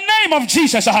 In the name of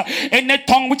Jesus, in the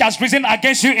tongue which has risen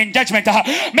against you in judgment,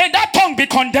 may that tongue be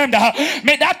condemned.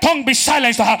 May that tongue be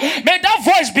silenced. May that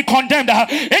voice be condemned.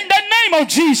 In the name of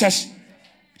Jesus.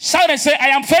 Shout and say, I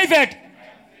am favored.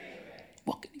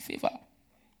 Walking in favor.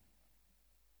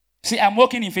 See, I'm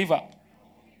walking in favor.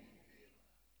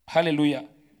 Hallelujah.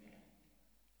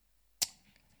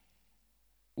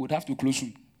 We'd have to close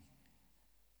soon.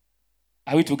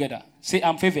 Are we together? Say,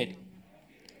 I'm favored.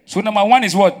 So number 1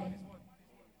 is what?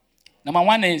 Number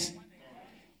 1 is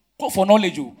go for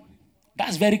knowledge.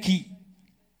 That's very key.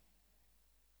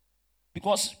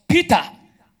 Because Peter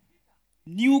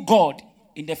knew God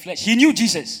in the flesh. He knew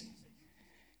Jesus.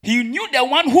 He knew the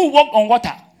one who walked on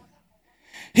water.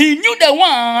 He knew the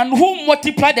one who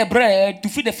multiplied the bread to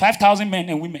feed the 5,000 men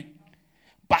and women.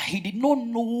 But he did not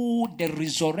know the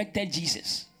resurrected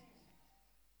Jesus.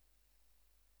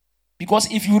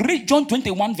 Because if you read John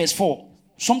 21 verse 4,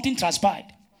 something transpired.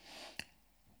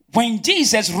 When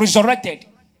Jesus resurrected,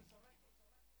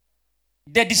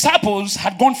 the disciples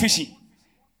had gone fishing.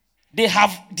 They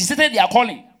have deserted their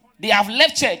calling. They have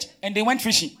left church and they went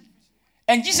fishing.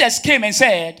 And Jesus came and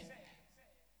said,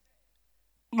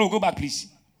 no, go back please.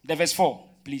 The verse 4,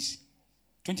 please.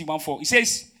 21:4. He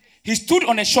says, he stood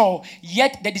on the shore,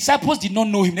 yet the disciples did not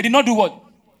know him. They did not do what?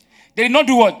 They did not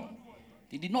do what?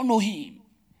 They did not know him.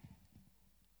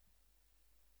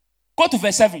 Go to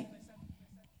verse 7.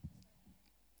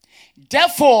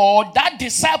 Therefore, that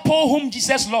disciple whom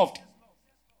Jesus loved.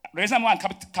 The reason why I'm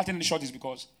cutting the short is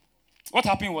because what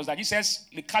happened was that Jesus,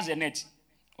 they cast the net,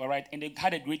 all right, and they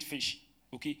had a great fish,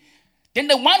 okay. Then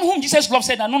the one whom Jesus loved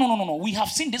said, no, we have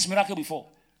seen this miracle before.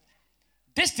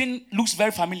 This thing looks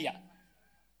very familiar.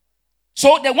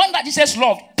 So the one that Jesus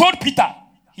loved told Peter,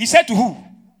 he said to who?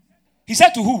 He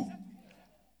said to who?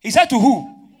 He said to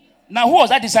who? Now who was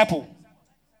that disciple?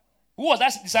 Who was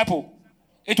that disciple?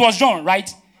 It was John,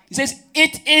 right? He says,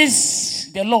 it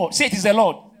is the Lord. Say it is the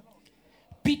Lord.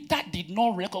 Peter did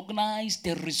not recognize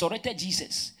the resurrected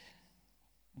Jesus.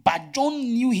 But John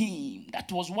knew him.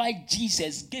 That was why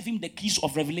Jesus gave him the keys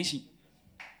of revelation.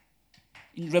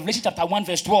 In Revelation chapter 1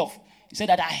 verse 12, he said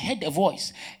that I heard a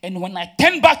voice. And when I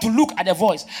turned back to look at the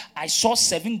voice, I saw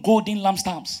 7 golden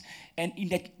lampstands. And in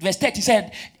the verse 30 he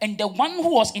said, and the one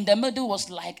who was in the middle was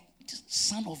like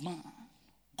Son of Man.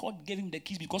 God gave him the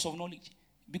keys because of knowledge.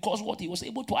 Because what? He was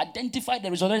able to identify the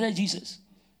resurrected Jesus.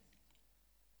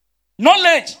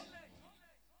 Knowledge.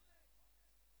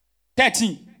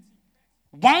 13.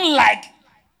 One like.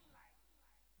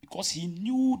 Because he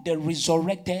knew the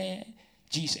resurrected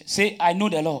Jesus. Say, I know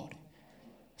the Lord.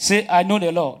 Say, I know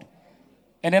the Lord.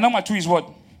 And then number 2 is what?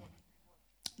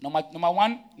 Number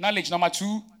 1, knowledge. Number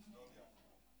 2,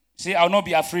 say, I will not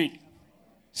be afraid.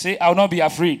 Say, I will not be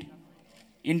afraid.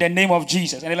 In the name of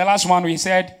Jesus. And then the last one, we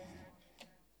said,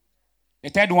 the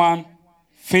third one,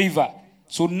 favor.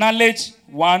 So knowledge,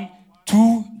 1,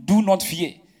 2, do not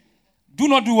fear. Do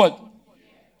not do what?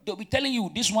 They'll be telling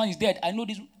you, this one is dead. I know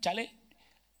this. Charlie,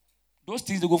 those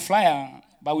things, they go fly,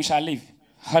 but we shall live.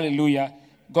 Hallelujah.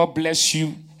 God bless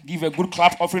you. Give a good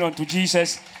clap offering unto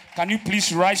Jesus. Can you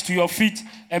please rise to your feet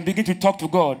and begin to talk to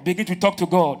God? Begin to talk to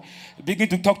God. Begin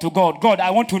to talk to God. God, I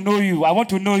want to know you. I want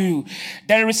to know you.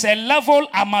 There is a level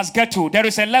I must get to. There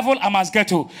is a level I must get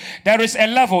to. There is a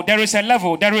level. There is a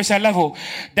level. There is a level.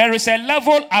 There is a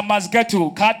level I must get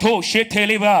to. Kato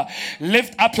sheteliba.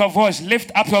 Lift up your voice.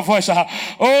 Lift up your voice.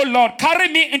 Oh Lord, carry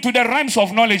me into the realms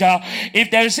of knowledge.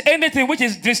 If there is anything which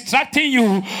is distracting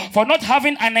you for not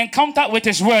having an encounter with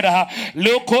His word,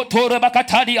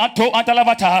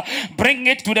 bring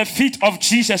it to the feet of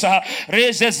Jesus.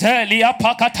 Rezezelia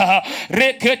pakata,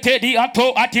 rekete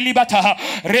ato atilibata,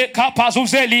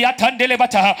 rekapazuzelia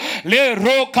tandelebata, le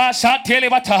roka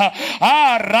satelebata,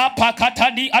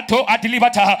 rapakatani ato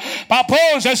atilibata.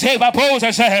 Papose,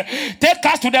 take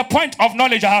us to the point of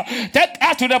knowledge. Take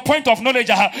us to the point of knowledge.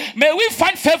 May we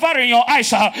find favor in your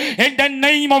eyes. In the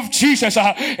name of Jesus.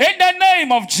 In the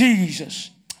name of Jesus.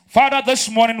 Father, this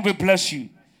morning we bless you.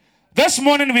 This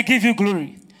morning we give you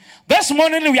glory. This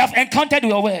morning we have encountered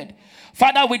your word.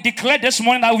 Father, we declare this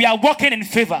morning that we are walking in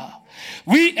favor.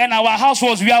 We and our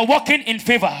households, we are walking in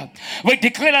favor. We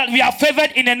declare that we are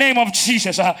favored in the name of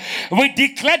Jesus. We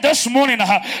declare this morning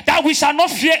that we shall not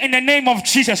fear in the name of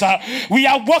Jesus. We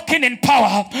are walking in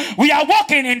power. We are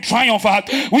walking in triumph.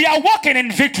 We are walking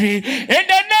in victory. In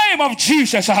the name of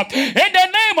Jesus. In the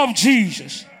name of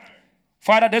Jesus.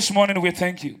 Father, this morning we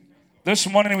thank you. This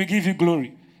morning we give you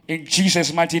glory. In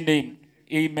Jesus' mighty name.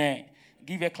 Amen.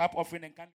 Give a clap offering and